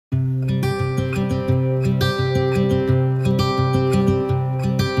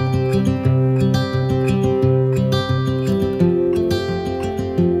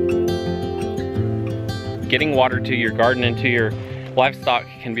getting water to your garden and to your livestock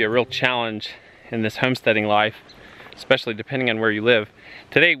can be a real challenge in this homesteading life, especially depending on where you live.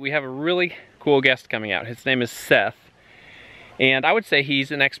 Today we have a really cool guest coming out. His name is Seth, and I would say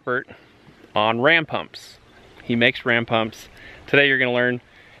he's an expert on ram pumps. He makes ram pumps. Today you're gonna learn,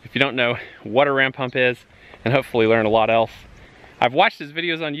 if you don't know, what a ram pump is, and hopefully learn a lot else. I've watched his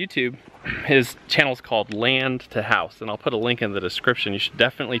videos on YouTube. His channel's called Land to House, and I'll put a link in the description. You should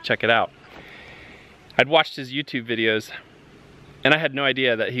definitely check it out. I'd watched his YouTube videos, and I had no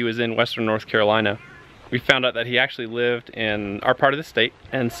idea that he was in Western North Carolina. We found out that he actually lived in our part of the state,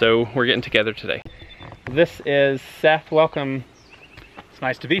 and so we're getting together today. This is Seth. Welcome. It's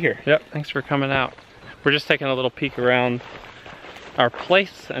nice to be here. Yep, thanks for coming out. We're just taking a little peek around our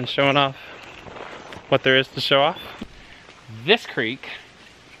place and showing off what there is to show off. This creek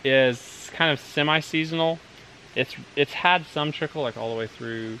is kind of semi-seasonal. It's had some trickle like all the way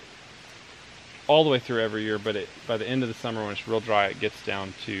through every year, but by the end of the summer when it's real dry, it gets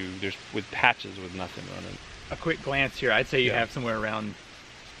down to with patches with nothing running. A quick glance here, I'd say you have somewhere around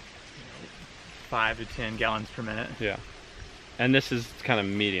 5 to 10 gallons per minute. Yeah, and this is kind of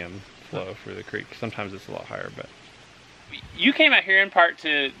medium flow for the creek. Sometimes it's a lot higher, but. You came out here in part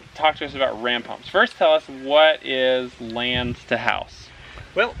to talk to us about ram pumps. First, tell us, what is Land to House?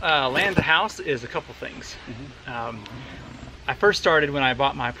 Well, Land to House is a couple things. I first started when I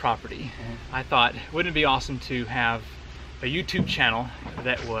bought my property. I thought, wouldn't it be awesome to have a YouTube channel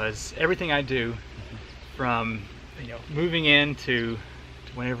that was everything I do from moving in to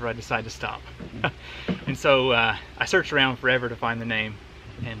whenever I decide to stop. And so I searched around forever to find the name,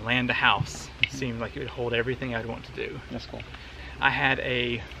 and Land to House seemed like it would hold everything I'd want to do. That's cool. I had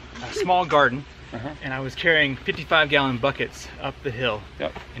a small garden, and I was carrying 55-gallon buckets up the hill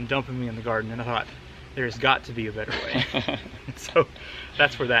and dumping them in the garden, and I thought, there's got to be a better way. So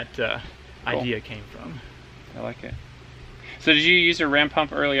that's where that idea came from. I like it. So did you use a ram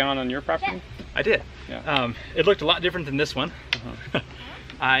pump early on your property? I did. Yeah. It looked a lot different than this one.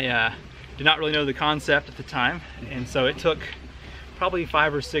 I did not really know the concept at the time, and so it took probably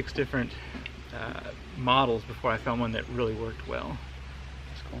 5 or 6 different models before I found one that really worked well.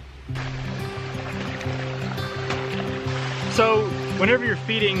 That's cool. So whenever you're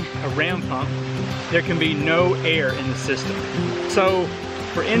feeding a ram pump, there can be no air in the system. So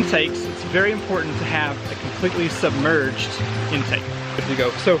for intakes, it's very important to have a completely submerged intake. If you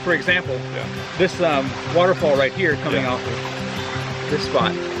go, so for example, this waterfall right here coming off of this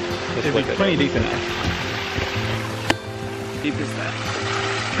spot, it'll be plenty deep enough. Deep as that.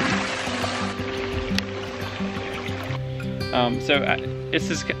 This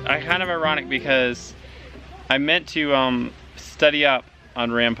is kind of ironic because I meant to study up on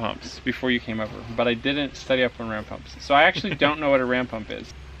ram pumps before you came over, but I didn't study up on ram pumps. So I actually don't know what a ram pump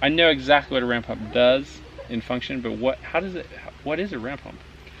is. I know exactly what a ram pump does in function, but what is a ram pump?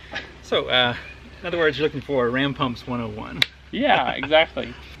 So in other words, you're looking for ram pumps 101. Yeah,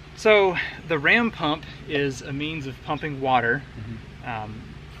 exactly. So the ram pump is a means of pumping water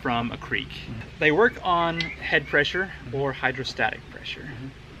from a creek. They work on head pressure or hydrostatic pressure.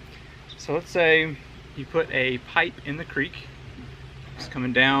 So let's say you put a pipe in the creek, it's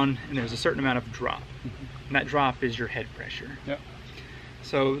coming down, and there's a certain amount of drop. And that drop is your head pressure.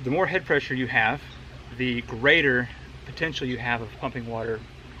 So the more head pressure you have, the greater potential you have of pumping water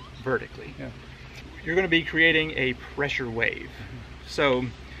vertically. You're going to be creating a pressure wave. So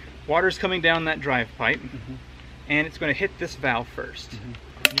water's coming down that drive pipe, and it's going to hit this valve first.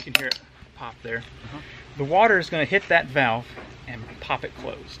 You can hear it pop there. The water is going to hit that valve and pop it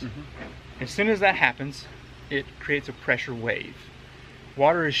closed. As soon as that happens, it creates a pressure wave.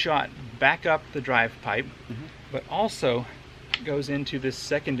 Water is shot back up the drive pipe, but also goes into this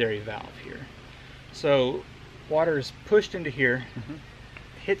secondary valve here. So water is pushed into here,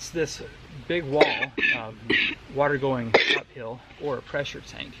 hits this big wall of water going uphill or a pressure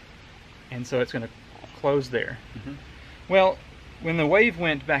tank, and so it's going to close there. Well, when the wave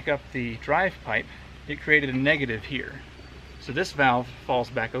went back up the drive pipe, it created a negative here. So this valve falls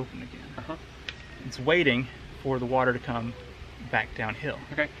back open again. It's waiting for the water to come back downhill.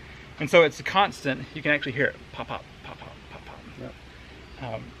 And so it's a constant. You can actually hear it pop, pop, pop, pop, pop,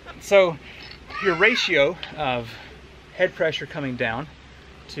 pop. So your ratio of head pressure coming down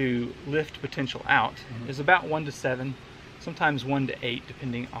to lift potential out is about 1 to 7, sometimes 1 to 8,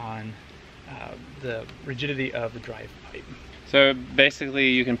 depending on the rigidity of the drive pipe. So basically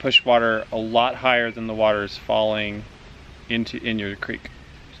you can push water a lot higher than the water is falling in your creek.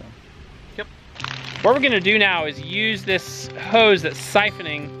 So. What we're going to do now is use this hose that's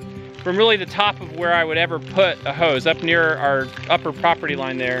siphoning from really the top of where I would ever put a hose, up near our upper property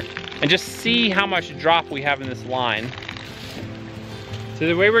line there. and just see how much drop we have in this line. So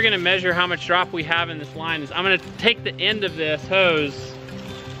the way we're gonna measure how much drop we have in this line is I'm gonna take the end of this hose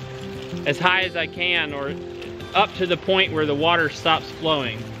as high as I can, or up to the point where the water stops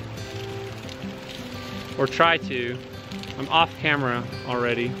flowing. Or try to. I'm off camera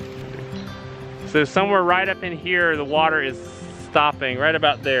already. So somewhere right up in here, the water is stopping, right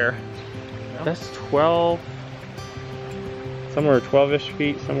about there. That's 12, somewhere 12-ish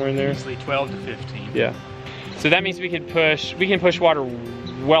feet, somewhere in there. Usually 12 to 15. Yeah. So that means we can push water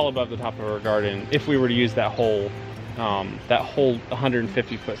well above the top of our garden if we were to use that whole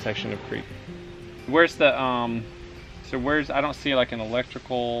 150-foot section of creek. Where's the so where's, I don't see like an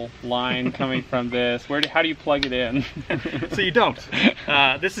electrical line coming from this. How do you plug it in? So you don't.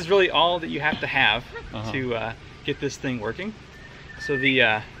 This is really all that you have to have to get this thing working. So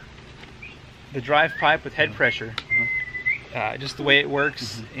the drive pipe with head pressure, just the way it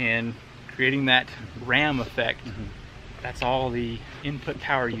works and creating that ram effect, that's all the input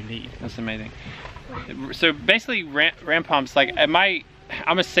power you need. That's amazing. So basically ram pumps, like I'm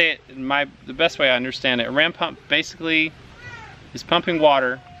gonna say it in the best way I understand it. A ram pump basically is pumping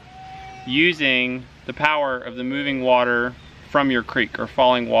water using the power of the moving water from your creek, or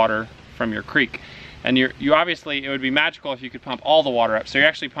falling water from your creek. And you obviously, it would be magical if you could pump all the water up. So you're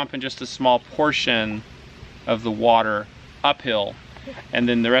actually pumping just a small portion of the water uphill, and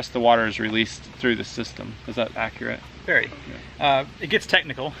then the rest of the water is released through the system. Is that accurate? Very. Yeah. It gets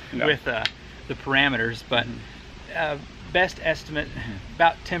technical with the parameters, but best estimate,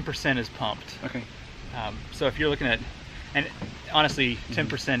 about 10% is pumped. Okay. So if you're looking at, and honestly,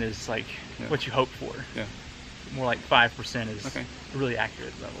 10% is like what you hope for. Yeah. More like 5% is a really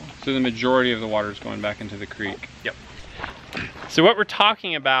accurate level. So the majority of the water is going back into the creek. Yep. So what we're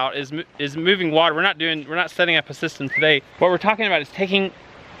talking about is moving water. We're not setting up a system today. What we're talking about is taking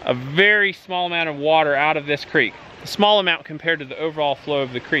a very small amount of water out of this creek. A small amount compared to the overall flow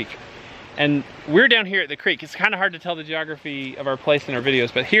of the creek. And we're down here at the creek. It's kind of hard to tell the geography of our place in our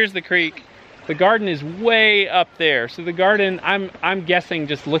videos, but here's the creek. The garden is way up there. So the garden, I'm guessing,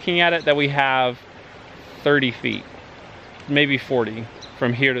 just looking at it, that we have 30 feet, maybe 40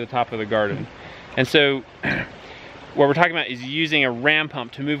 from here to the top of the garden. And so what we're talking about is using a ram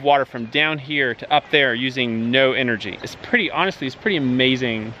pump to move water from down here to up there using no energy. It's honestly, it's pretty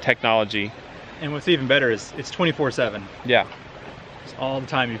amazing technology. And what's even better is it's 24/7. Yeah. All the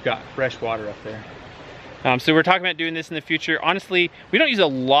time you've got fresh water up there. So we're talking about doing this in the future. Honestly, we don't use a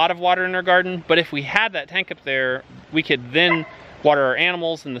lot of water in our garden, but if we had that tank up there, we could then water our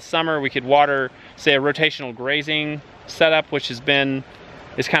animals in the summer. We could water, say, a rotational grazing setup, which is kind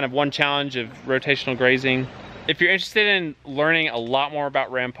of one challenge of rotational grazing. If you're interested in learning a lot more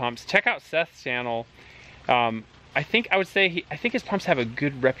about ram pumps, check out Seth's channel. I think his pumps have a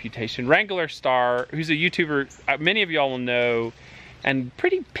good reputation. Wrangler Star, who's a YouTuber, many of y'all will know, and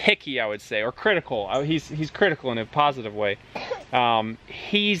pretty picky, I would say, or critical. He's critical in a positive way.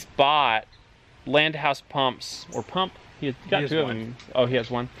 He's bought Land House pumps, or pump. He got two of them. Oh, he has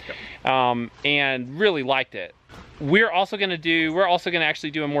one. Yep. And really liked it. We're also gonna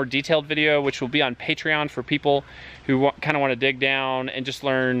actually do a more detailed video, which will be on Patreon for people who kind of want to dig down and just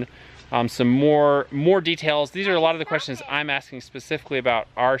learn some more details. These are a lot of the questions I'm asking specifically about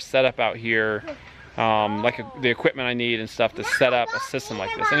our setup out here, like the equipment I need and stuff to set up a system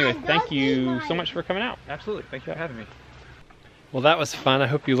like this. Anyway, thank you so much for coming out. Absolutely, thank you for having me. Well, that was fun. I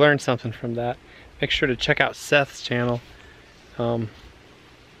hope you learned something from that. Make sure to check out Seth's channel.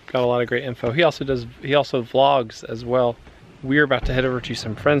 Got a lot of great info. He also vlogs as well. We're about to head over to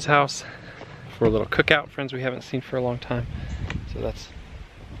some friend's house for a little cookout, friends we haven't seen for a long time. So that's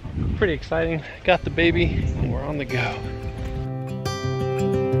pretty exciting. Got the baby and we're on the go.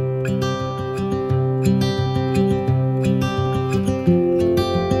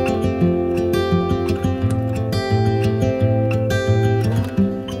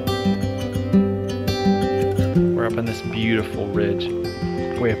 We're up on this beautiful ridge,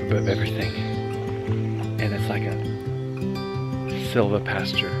 way up above everything. And it's like a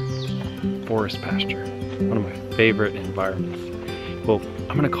silvopasture, forest pasture. One of my favorite environments. Well,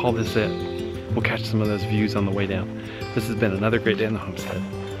 I'm gonna call this it. We'll catch some of those views on the way down. This has been another great day in the homestead.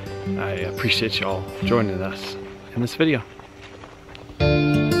 I appreciate y'all joining us in this video.